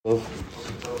I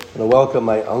want to welcome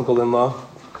my uncle-in-law,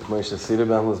 Moshe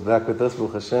Siderbaum, who's back with us,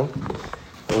 Baruch Hashem.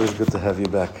 Always good to have you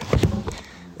back.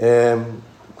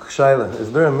 Shaila,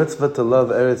 is there a mitzvah to love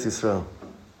Eretz Yisrael?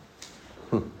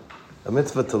 A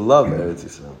mitzvah to love Eretz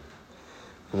Yisrael.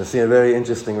 We're going to see a very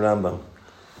interesting Rambam.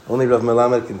 Only Rav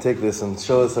Melamed can take this and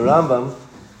show us a Rambam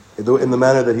in the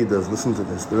manner that he does. Listen to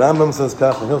this. The Rambam says,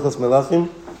 Kach, Hilchos Melachim,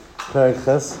 Perek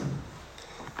Ches,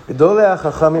 גדולי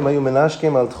החכמים היו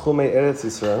מנשקים על תחומי ארץ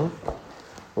ישראל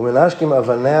ומנשקים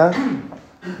אבניה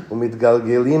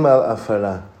ומתגלגלים על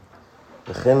עפרה.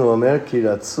 לכן הוא אומר, כי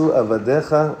רצו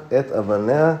עבדיך את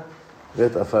אבניה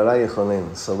ואת עפרה יכונן.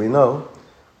 So we know,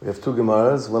 we have two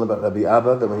Gemaras, one about Rabbi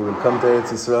Abba, that when he would come to Eretz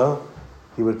Yisrael,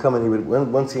 he would come and he would,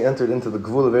 once he entered into the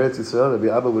Gvul of Eretz Yisrael,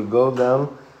 Rabbi Abba would go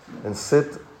down and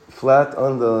sit flat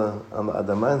on the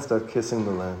Adama and start kissing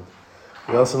the land.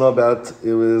 We also know about,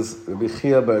 it was Rabbi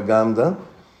Chia Bar Gamda,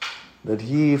 that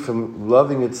he, from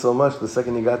loving it so much, the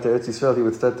second he got to Eretz Yisrael, he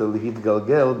would start to lihid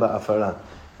galgel ba'afara.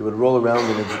 He would roll around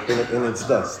in its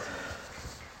dust.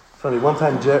 Funny, one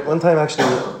time actually,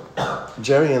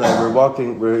 Jerry and I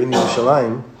we're in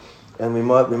Yerushalayim, and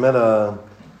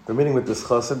we're meeting with this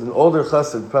chassid, an older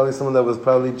chassid, probably someone that was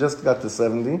probably just got to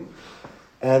 70,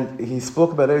 and he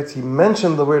spoke about Eretz, he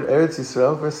mentioned the word Eretz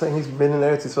Yisrael, for saying he's been in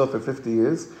Eretz Yisrael for 50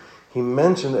 years, he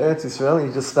mentioned Eretz Yisrael, and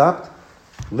he just stopped,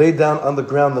 laid down on the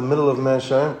ground in the middle of Mea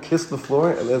Shearim, kissed the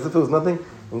floor, and as if it was nothing,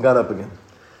 and got up again.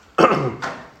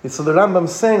 So the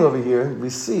Rambam's saying over here, we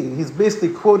see, he's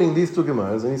basically quoting these two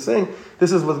Gemaras, and he's saying,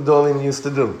 this is what Gedolim used to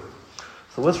do.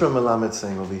 So what's Rav Melamed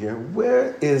saying over here?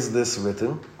 Where is this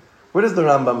written? Where does the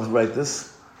Rambam write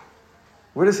this?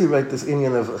 Where does he write this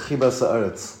inyan of Chibas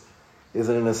Haaretz? Is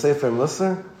it in a Sefer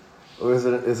Musar? Or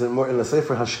is it more in a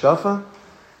Sefer Hashkafa?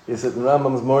 Is it in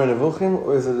Rambam's Moreh Nevuchim,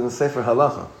 or is it in Sefer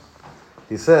Halacha?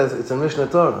 He says it's in Mishnah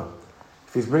Torah.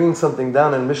 If he's bringing something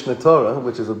down in Mishnah Torah,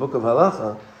 which is a book of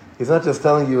Halacha, he's not just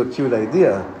telling you a cute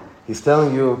idea. He's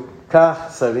telling you, Kach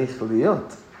sarich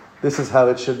liyot. This is how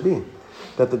it should be.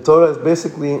 That the Torah is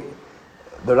basically,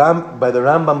 by the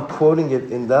Rambam quoting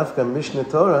it in Dafka Mishnah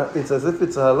Torah, it's as if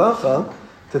it's a Halacha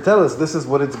to tell us this is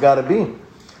what it's got to be.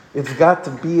 It's got to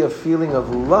be a feeling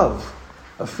of love,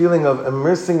 a feeling of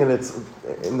immersing in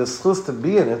the schus to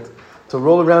be in it, to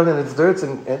roll around in its dirt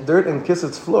and kiss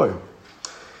its floor.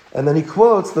 And then he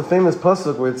quotes the famous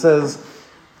pasuk where it says,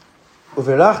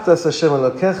 "Uverachtas Hashem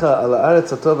Elokecha al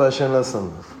haaretz hatova asher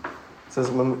nasanach." It says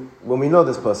when we know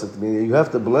this pasuk, you have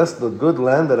to bless the good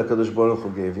land that HaKadosh Baruch Hu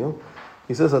gave you.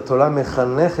 He says, "HaTorah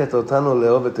mechanechet otanu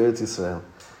le'ov et Eretz Yisrael."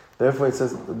 Therefore, it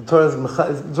says the Torah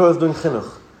is doing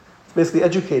chinuch. It's basically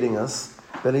educating us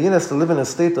that a yin has to live in a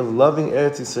state of loving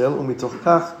Eretz Yisrael, umitoch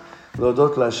kach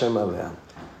leodot laHashem alea.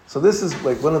 So this is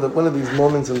like one of these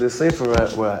moments in this sefer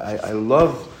where I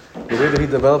love the way that he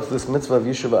develops this mitzvah of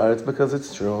Yishuv Haaretz, because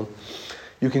it's true.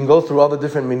 You can go through all the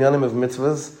different minyanim of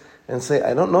mitzvahs and say,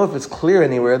 I don't know if it's clear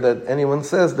anywhere that anyone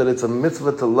says that it's a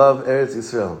mitzvah to love Eretz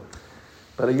Yisrael.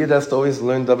 But a yid has to always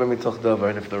learn davar mitoch davar.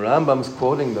 And if the Rambam's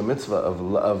quoting the mitzvah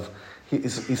of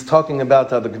he's talking about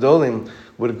how the Gedolim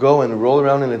would go and roll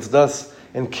around in its dust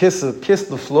and kiss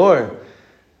the floor.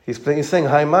 He's saying,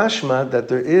 Hai mashma, that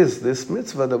there is this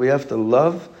mitzvah that we have to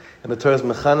love, and the Torah is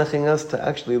mechaneching us to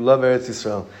actually love Eretz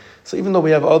Yisrael. So even though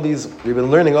we have we've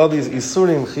been learning all these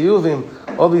isurim,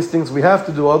 chiyuvim, all these things we have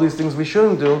to do, all these things we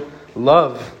shouldn't do,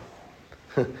 love,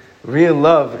 real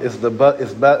love is the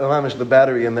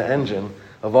battery and the engine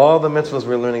of all the mitzvahs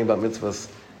we're learning about mitzvahs,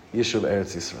 Yishuv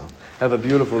Eretz Yisrael. Have a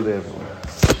beautiful day, everyone.